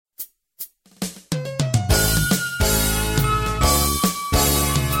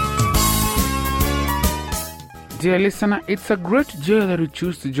Dear listener, it's a great joy that you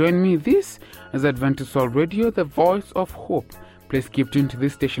choose to join me. This is Adventist World Radio, the voice of hope. Please keep tuned to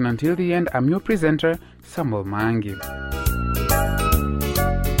this station until the end. I'm your presenter, Samuel Mangi.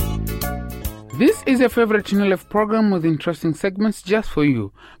 This is your favorite Channel Life program with interesting segments just for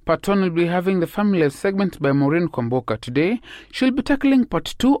you. Part 1 will be having the Family Life segment by Maureen Kwamboka. Today, she'll be tackling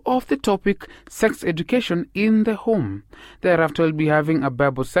part 2 of the topic, Sex Education in the Home. Thereafter, we'll be having a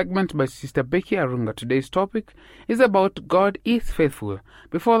Bible segment by Sister Becky Arunga. Today's topic is about God is Faithful.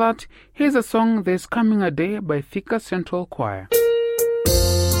 Before that, here's a song, There's Coming a Day by Thika Central Choir.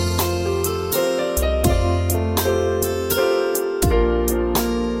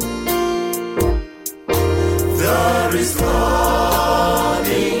 There is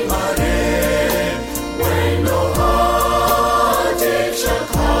coming a day when no heartache shall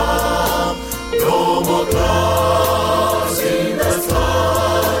come, no more clouds in the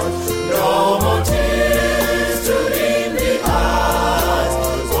sky, no more tears to dim the eyes,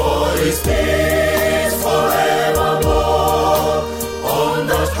 for His peace forevermore on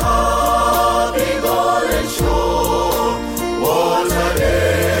that happy golden shore. What a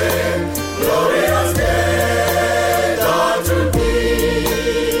day, glorious day.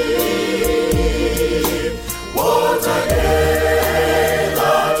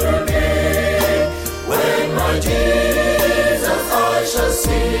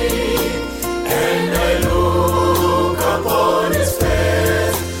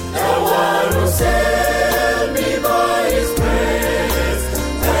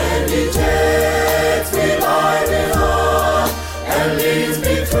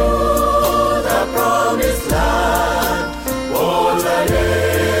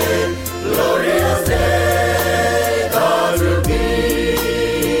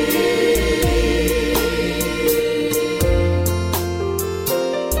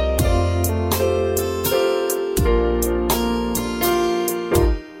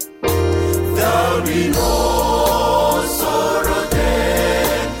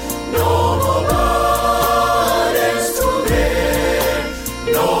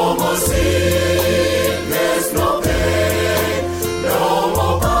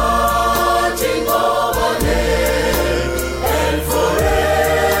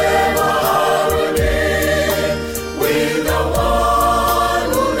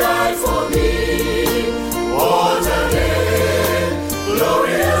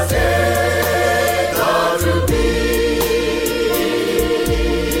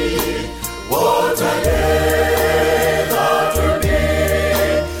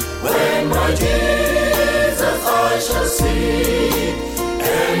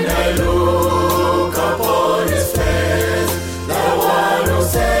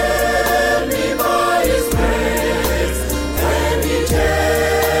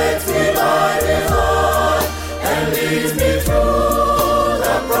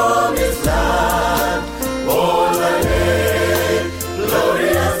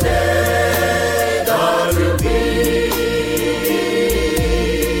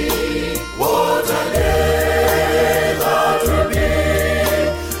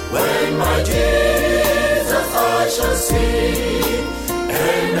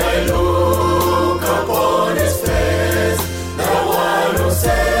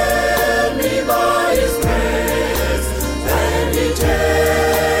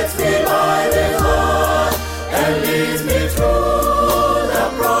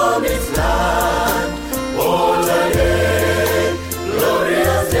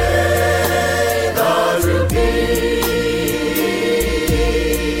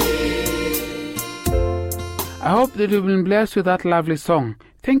 I hope that you've been blessed with that lovely song.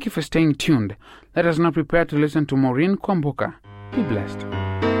 Thank you for staying tuned. Let us now prepare to listen to Maureen Kwamboka. Be blessed.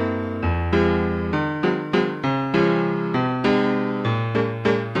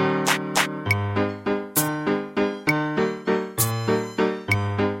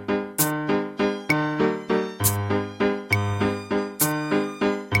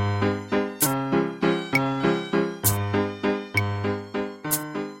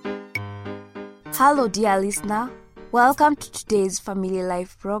 Hello, dear listener. Welcome to today's Family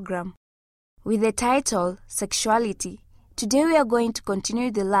Life program. With the title, Sexuality, today we are going to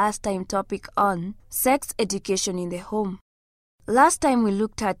continue the last time topic on sex education in the home. Last time we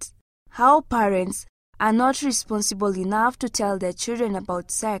looked at how parents are not responsible enough to tell their children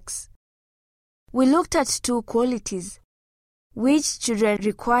about sex. We looked at two qualities which children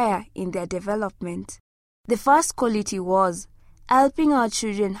require in their development. The first quality was helping our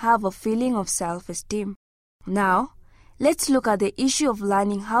children have a feeling of self-esteem. Now, let's look at the issue of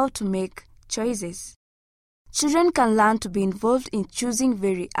learning how to make choices. Children can learn to be involved in choosing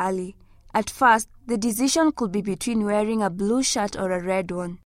very early, At first, the decision could be between wearing a blue shirt or a red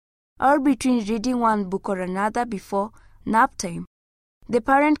one, or between reading one book or another before nap time. The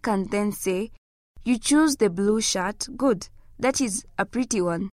parent can then say, "You choose the blue shirt, good, that is a pretty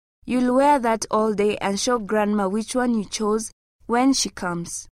one. You'll wear that all day and show grandma which one you chose when she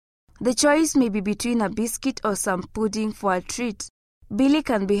comes." The choice may be between a biscuit or some pudding for a treat. Billy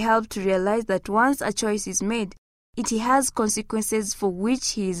can be helped to realize that once a choice is made, it has consequences for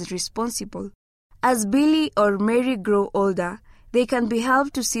which he is responsible. As Billy or Mary grow older, they can be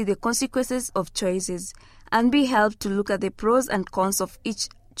helped to see the consequences of choices and be helped to look at the pros and cons of each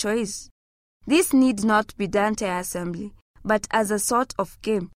choice. This need not be done to assembly, but as a sort of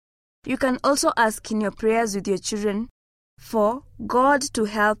game. You can also ask in your prayers with your children for God to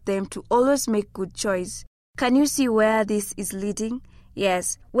help them to always make good choice. Can you see where this is leading?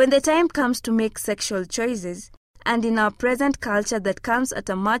 Yes, when the time comes to make sexual choices, and in our present culture that comes at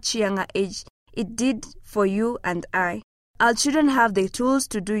a much younger age, it did for you and I. Our children have the tools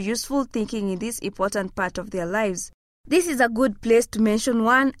to do useful thinking in this important part of their lives. This is a good place to mention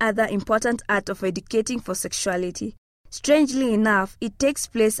one other important art of educating for sexuality. Strangely enough, it takes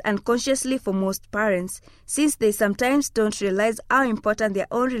place unconsciously for most parents, since they sometimes don't realize how important their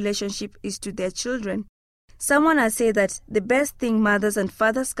own relationship is to their children. Someone has said that the best thing mothers and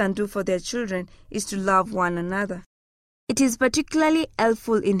fathers can do for their children is to love one another. It is particularly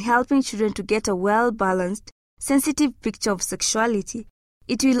helpful in helping children to get a well-balanced, sensitive picture of sexuality.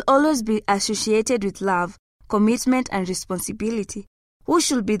 It will always be associated with love, commitment, and responsibility. Who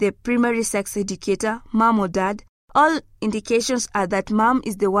should be the primary sex educator, mom or dad? All indications are that mom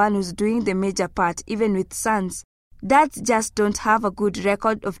is the one who's doing the major part, even with sons. Dads just don't have a good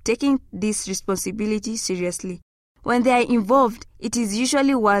record of taking this responsibility seriously. When they are involved, it is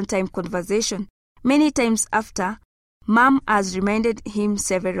usually one-time conversation. Many times after, mom has reminded him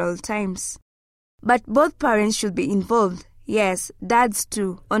several times. But both parents should be involved. Yes, dads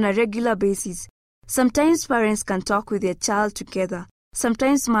too, on a regular basis. Sometimes parents can talk with their child together.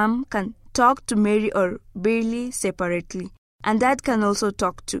 Sometimes mom can talk to Mary or Billy separately, and dad can also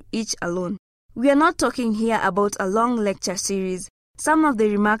talk to each alone. We are not talking here about a long lecture series. Some of the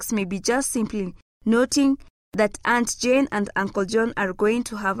remarks may be just simply noting that Aunt Jane and Uncle John are going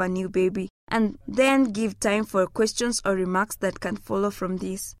to have a new baby, and then give time for questions or remarks that can follow from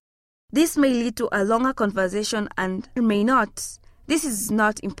this. This may lead to a longer conversation and may not. This is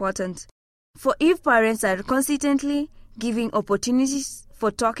not important. For if parents are consistently giving opportunities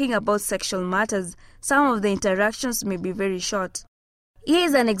for talking about sexual matters, some of the interactions may be very short. Here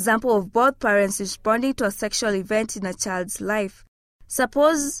is an example of both parents responding to a sexual event in a child's life.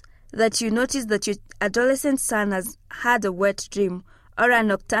 Suppose that you notice that your adolescent son has had a wet dream or a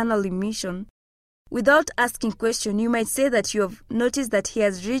nocturnal emission. Without asking question, you might say that you have noticed that he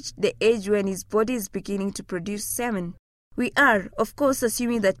has reached the age when his body is beginning to produce semen. We are, of course,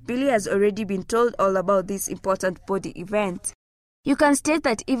 assuming that Billy has already been told all about this important body event. You can state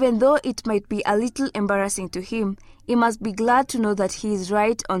that even though it might be a little embarrassing to him, he must be glad to know that he is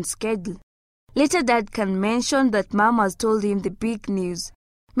right on schedule. Later, Dad can mention that Mom has told him the big news.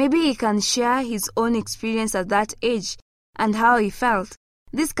 Maybe he can share his own experience at that age and how he felt.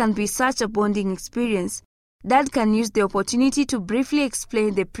 This can be such a bonding experience. Dad can use the opportunity to briefly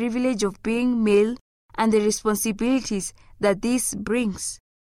explain the privilege of being male and the responsibilities that this brings.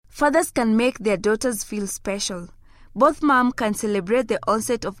 Fathers can make their daughters feel special. Both mom can celebrate the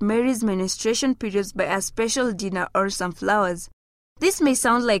onset of Mary's menstruation periods by a special dinner or some flowers. This may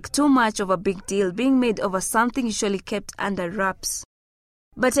sound like too much of a big deal being made over something usually kept under wraps.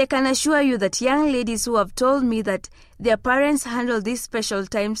 But I can assure you that young ladies who have told me that their parents handle these special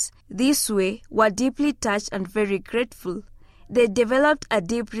times this way were deeply touched and very grateful. They developed a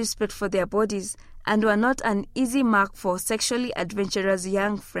deep respect for their bodies and were not an easy mark for sexually adventurous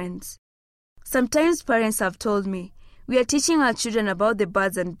young friends. Sometimes parents have told me, "We are teaching our children about the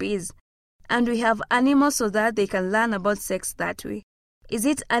birds and bees, and we have animals so that they can learn about sex that way." Is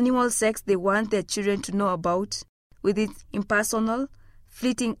it animal sex they want their children to know about, with its impersonal,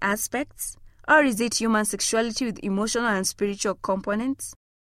 fleeting aspects? Or is it human sexuality with emotional and spiritual components?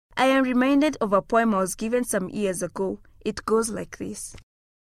 I am reminded of a poem I was given some years ago. It goes like this.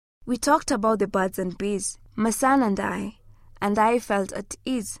 We talked about the birds and bees, my son and I felt at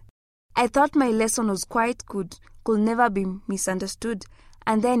ease. I thought my lesson was quite good, could never be misunderstood,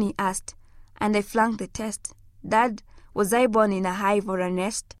 and then he asked, and I flunked the test. Dad, was I born in a hive or a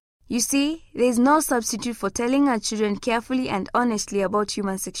nest? You see, there is no substitute for telling our children carefully and honestly about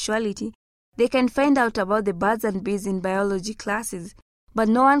human sexuality. They can find out about the birds and bees in biology classes, but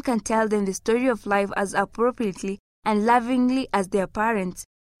no one can tell them the story of life as appropriately and lovingly as their parents.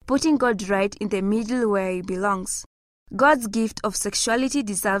 putting God right in the middle where He belongs. God's gift of sexuality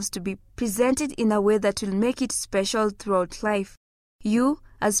deserves to be presented in a way that will make it special throughout life. You,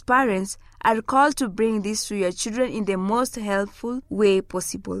 as parents, are called to bring this to your children in the most helpful way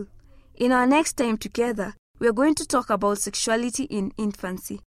possible. In our next time together, we are going to talk about sexuality in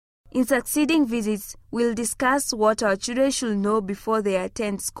infancy. In succeeding visits, we'll discuss what our children should know before they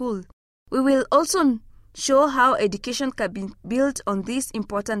attend school. We will also show how education can be built on this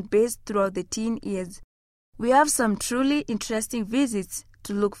important base throughout the teen years. We have some truly interesting visits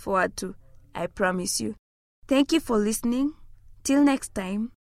to look forward to, I promise you. Thank you for listening. Till next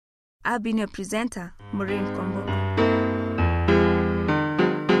time, I've been your presenter, Maureen Kwamboka.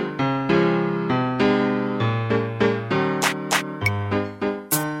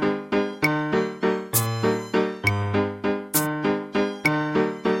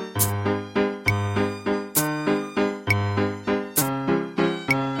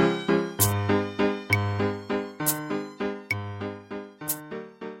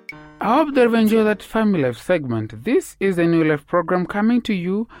 I hope that you enjoyed that Family Life segment. This is a New Life program coming to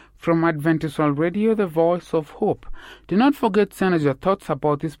you from Adventist World Radio, the voice of hope. Do not forget to send us your thoughts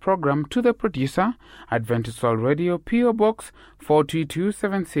about this program to the producer, Adventist World Radio, P.O. Box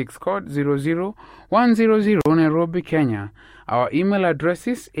 42276, code 00100, Nairobi, Kenya. Our email address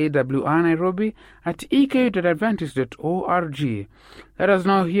is awrnairobi@ek.adventist.org. Let us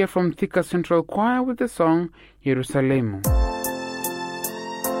now hear from Thika Central Choir with the song Yerusalemu.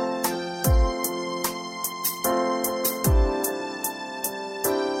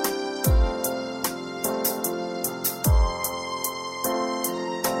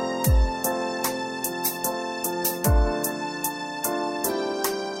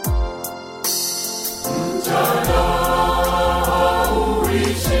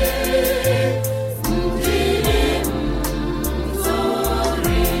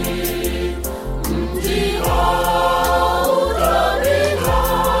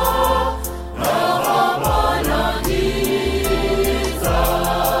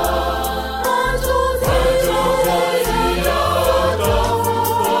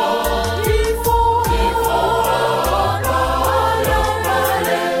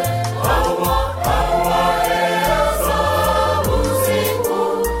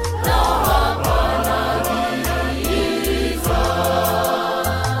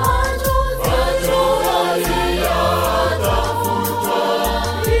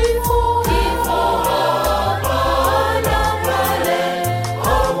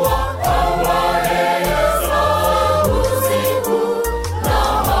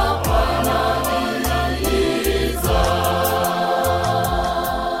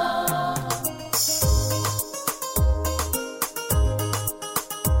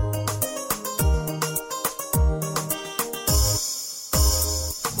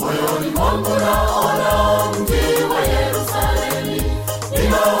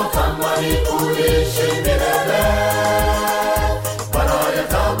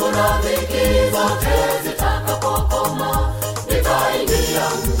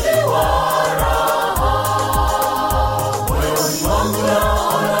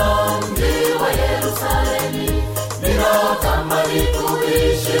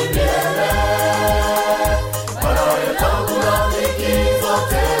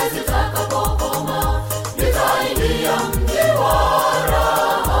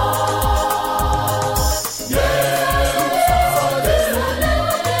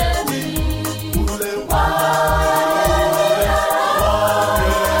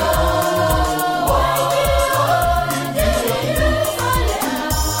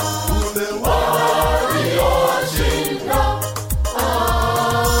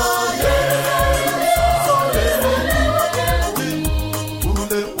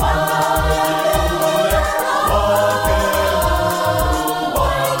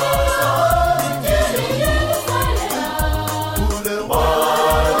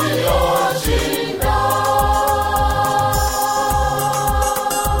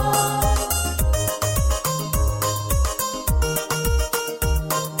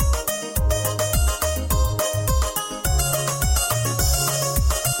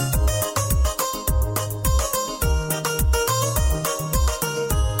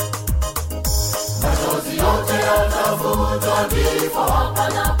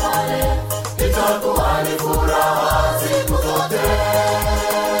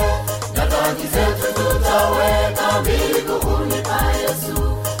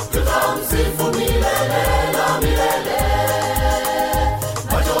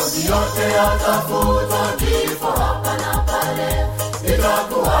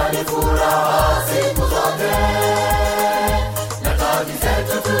 Itakuwa ni furaha siku zote, nyakati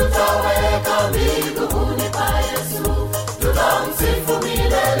zetu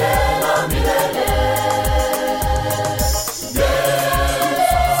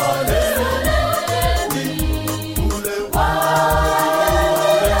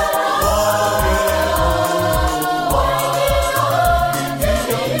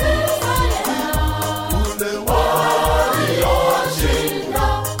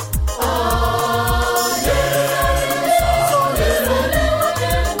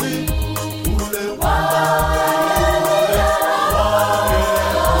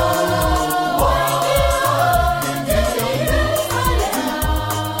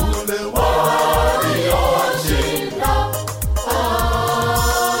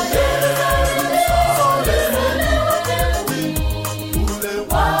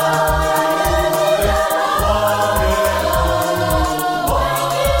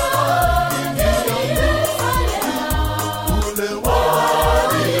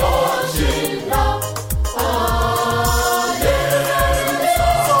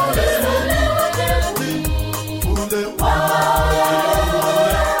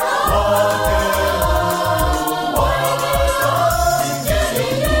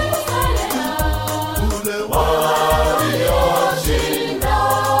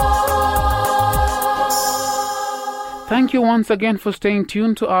Thank you once again for staying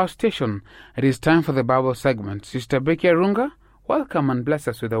tuned to our station. It is time for the Bible segment. Sister Becky Arunga, welcome and bless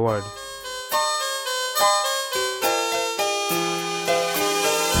us with a word.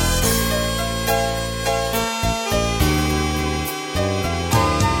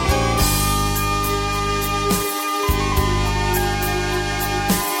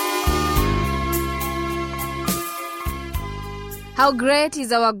 How great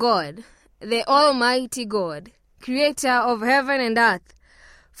is our God, the Almighty God, creator of heaven and earth,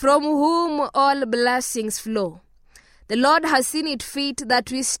 from whom all blessings flow. The Lord has seen it fit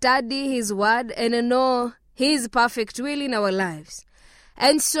that we study His word and know His perfect will in our lives.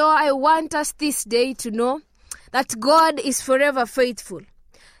 And so I want us this day to know that God is forever faithful.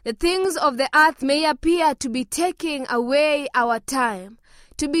 The things of the earth may appear to be taking away our time,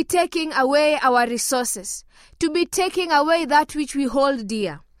 to be taking away our resources, to be taking away that which we hold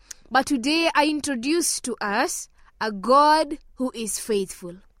dear. But today I introduce to us a God who is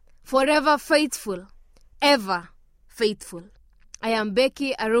faithful, forever faithful, ever faithful. I am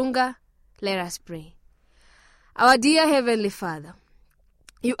Becky Arunga. Let us pray. Our dear Heavenly Father,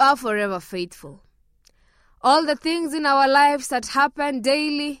 You are forever faithful. All the things in our lives that happen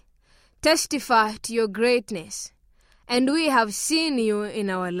daily testify to Your greatness, and we have seen You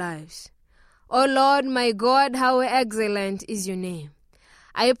in our lives. O Lord, my God, how excellent is Your name.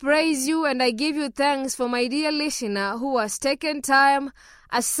 I praise You and I give You thanks for my dear listener who has taken time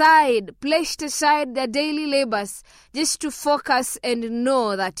aside, placed aside their daily labors just to focus and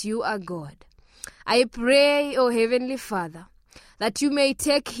know that You are God. I pray, O Heavenly Father, that You may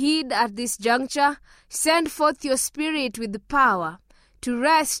take heed at this juncture, send forth Your Spirit with power to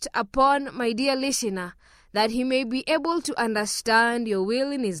rest upon my dear listener, that he may be able to understand Your will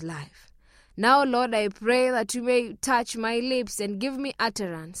in his life. Now, Lord, I pray that You may touch my lips and give me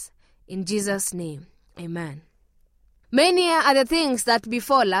utterance. In Jesus' name, amen. Many are the things that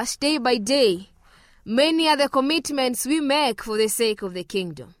befall us day by day. Many are the commitments we make for the sake of the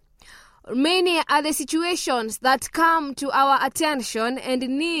kingdom. Many are the situations that come to our attention and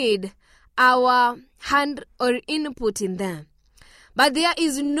need our hand or input in them. But there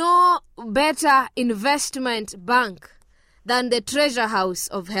is no better investment bank than the treasure house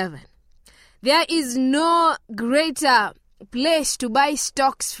of heaven. There is no greater place to buy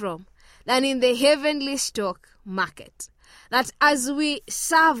stocks from than in the heavenly stock market. That as we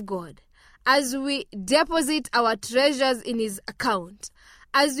serve God, as we deposit our treasures in His account,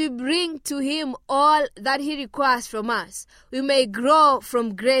 as we bring to Him all that He requires from us, we may grow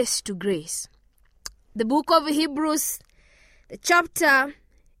from grace to grace. The book of Hebrews, the chapter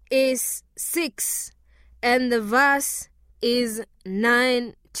is 6 and the verse is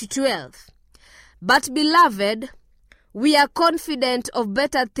 9 to 12. But beloved, we are confident of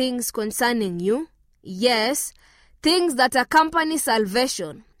better things concerning you, yes, things that accompany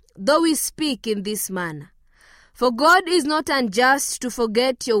salvation, though we speak in this manner. For God is not unjust to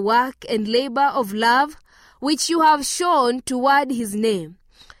forget your work and labor of love, which you have shown toward His name,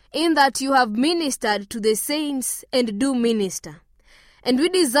 in that you have ministered to the saints and do minister. And we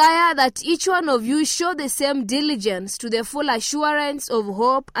desire that each one of you show the same diligence to the full assurance of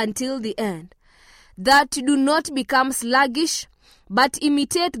hope until the end, that do not become sluggish, but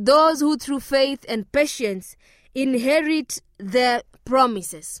imitate those who through faith and patience inherit the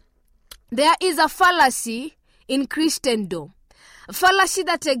promises. There is a fallacy in Christendom, a fallacy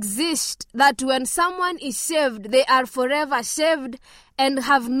that exists that when someone is saved, they are forever saved and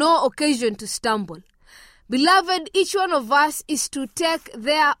have no occasion to stumble. Beloved, each one of us is to take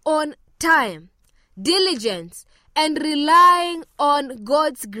their own time, diligence, and relying on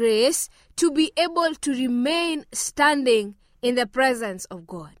God's grace to be able to remain standing in the presence of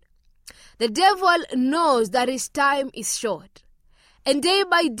God. The devil knows that his time is short, and day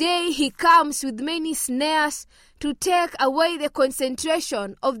by day he comes with many snares to take away the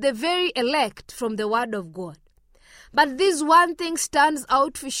concentration of the very elect from the word of God. But this one thing stands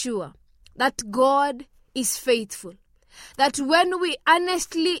out for sure, that God is faithful, that when we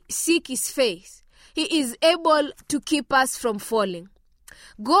earnestly seek His face, He is able to keep us from falling.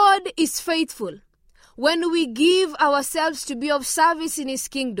 God is faithful. When we give ourselves to be of service in His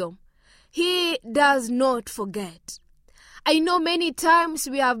kingdom, He does not forget. I know many times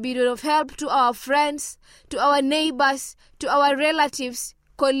we have been of help to our friends, to our neighbors, to our relatives,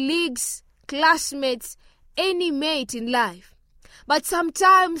 colleagues, classmates, any mate in life. But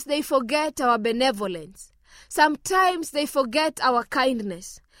sometimes they forget our benevolence. Sometimes they forget our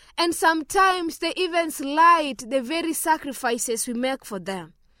kindness. And sometimes they even slight the very sacrifices we make for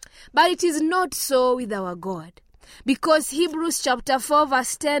them. But it is not so with our God. Because Hebrews chapter 4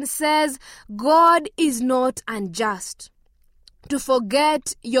 verse 10 says, God is not unjust. to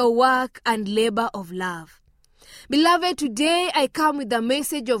forget your work and labor of love. Beloved, today I come with a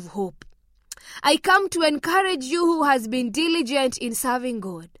message of hope. I come to encourage you who has been diligent in serving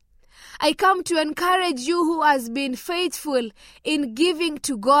God. I come to encourage you who has been faithful in giving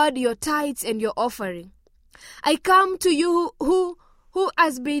to God your tithes and your offering. I come to you who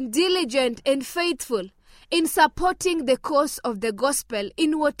has been diligent and faithful in supporting the cause of the gospel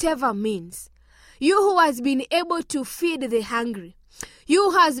in whatever means. You who has been able to feed the hungry. You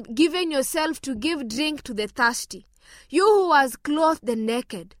who has given yourself to give drink to the thirsty. You who has clothed the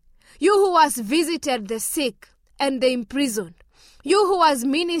naked. You who has visited the sick and the imprisoned. You who has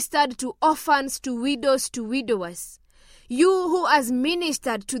ministered to orphans, to widows, to widowers. You who has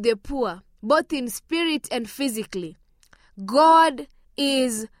ministered to the poor, both in spirit and physically. God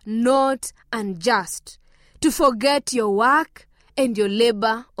is not unjust to forget your work and your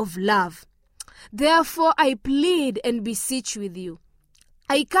labor of love. Therefore, I plead and beseech with you.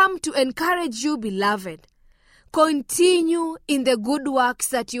 I come to encourage you, beloved. Continue in the good works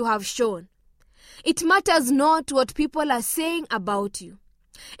that you have shown. It matters not what people are saying about you.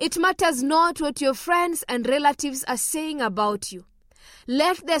 It matters not what your friends and relatives are saying about you.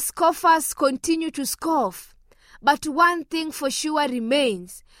 Let the scoffers continue to scoff. But one thing for sure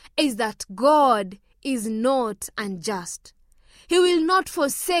remains is that God is not unjust. He will not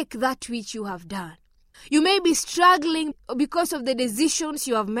forsake that which you have done. You may be struggling because of the decisions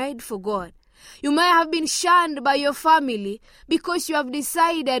you have made for God. You may have been shunned by your family because you have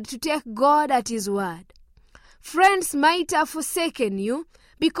decided to take God at His word. Friends might have forsaken you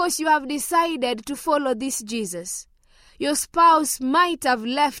because you have decided to follow this Jesus. Your spouse might have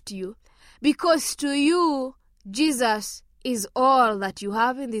left you because to you, Jesus is all that you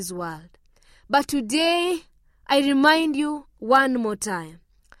have in this world. But today, I remind you one more time,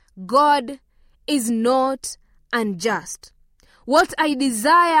 God is not unjust. What I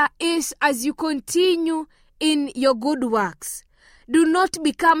desire is, as you continue in your good works, do not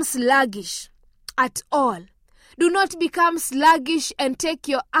become sluggish at all. Do not become sluggish and take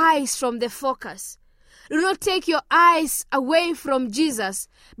your eyes from the focus. Do not take your eyes away from Jesus,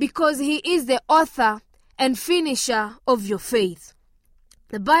 because He is the author and finisher of your faith.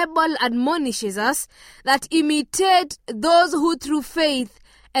 The Bible admonishes us that imitate those who through faith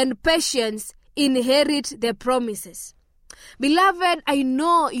and patience inherit the promises. Beloved, I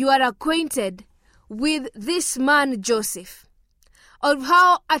know you are acquainted with this man Joseph, of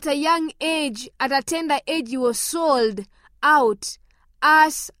how at a young age, at a tender age, he was sold out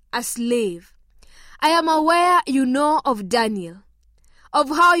as a slave. I am aware you know of Daniel, of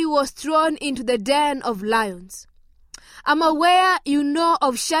how he was thrown into the den of lions. I'm aware you know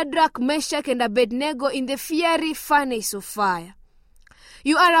of Shadrach, Meshach, and Abednego in the fiery furnace of fire.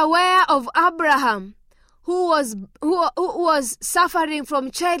 You are aware of Abraham, who was suffering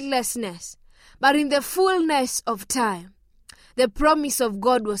from childlessness, but in the fullness of time, the promise of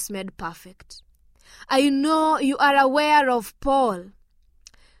God was made perfect. I know you are aware of Paul.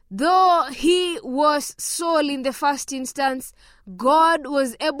 Though he was Saul in the first instance, God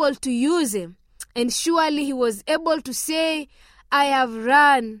was able to use him, and surely he was able to say, I have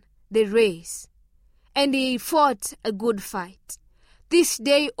run the race, and he fought a good fight. This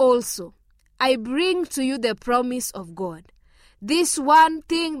day also, I bring to you the promise of God. This one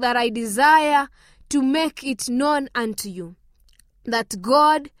thing that I desire to make it known unto you, that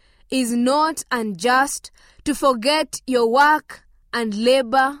God is not unjust to forget your work and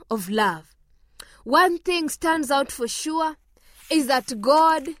labor of love. One thing stands out for sure is that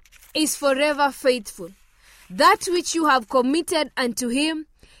God is forever faithful. That which you have committed unto Him,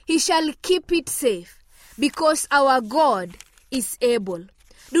 He shall keep it safe, because our God is able.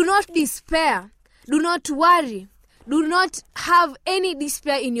 Do not despair. Do not worry. Do not have any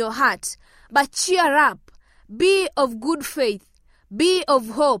despair in your heart, but cheer up. Be of good faith. Be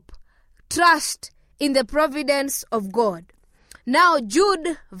of hope. Trust in the providence of God. Now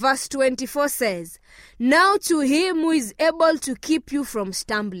Jude verse 24 says, Now to Him who is able to keep you from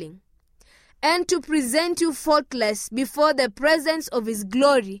stumbling, and to present you faultless before the presence of His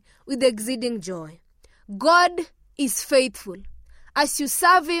glory with exceeding joy. God is faithful. As you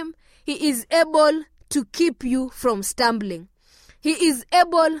serve Him, He is able to keep you from stumbling. He is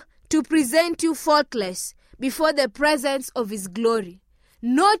able to present you faultless before the presence of His glory,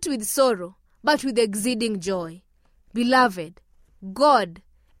 not with sorrow, but with exceeding joy. Beloved, God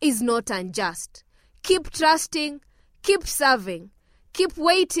is not unjust. Keep trusting, keep serving, keep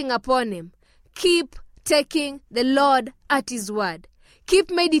waiting upon Him, keep taking the Lord at His word,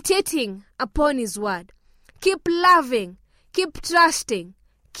 keep meditating upon His word, keep loving, keep trusting,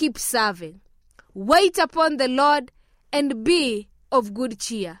 keep serving. Wait upon the Lord and be of good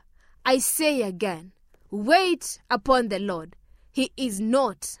cheer. I say again, wait upon the Lord. He is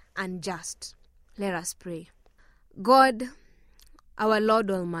not unjust. Let us pray. God, our Lord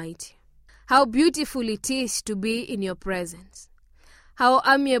Almighty, how beautiful it is to be in your presence. How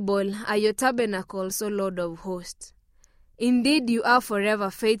amiable are your tabernacles, O Lord of hosts. Indeed, you are forever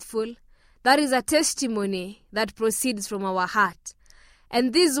faithful. That is a testimony that proceeds from our heart.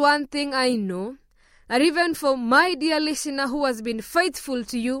 And this one thing I know, that even for my dear listener who has been faithful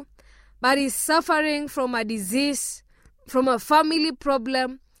to you, but is suffering from a disease, from a family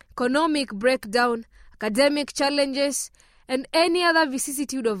problem, economic breakdown, academic challenges, and any other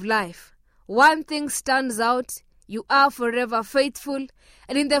vicissitude of life, one thing stands out: you are forever faithful,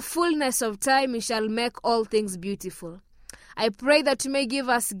 and in the fullness of time you shall make all things beautiful. I pray that you may give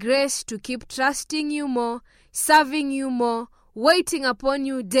us grace to keep trusting you more, serving you more, waiting upon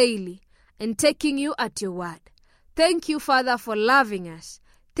you daily, and taking you at your word. Thank you, Father, for loving us.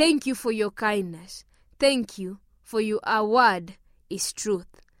 Thank you for your kindness. Thank you for your word is truth.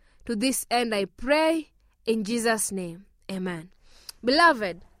 To this end I pray in Jesus' name. Amen.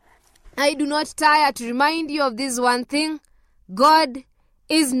 Beloved, I do not tire to remind you of this one thing. God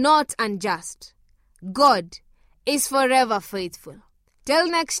is not unjust. God is forever faithful. Till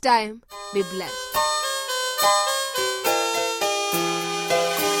next time, be blessed.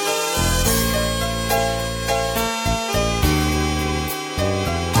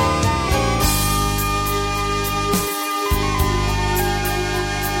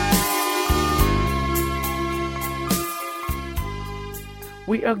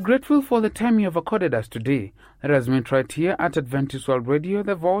 We are grateful for the time you have accorded us today. That has been right here at Adventist World Radio,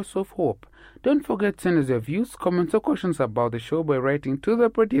 the voice of hope. Don't forget to send us your views, comments, or questions about the show by writing to the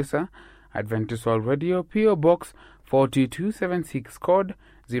producer, Adventist World Radio, P.O. Box 4276, code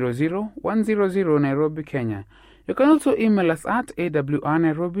 00100, Nairobi, Kenya. You can also email us at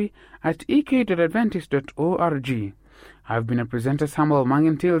awrnairobi@ek.adventist.org. I've been a presenter, Samuel Mang.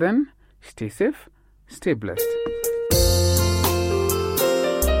 Until then, stay safe, stay blessed.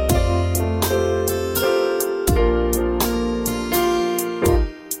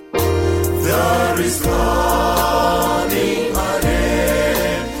 There is God.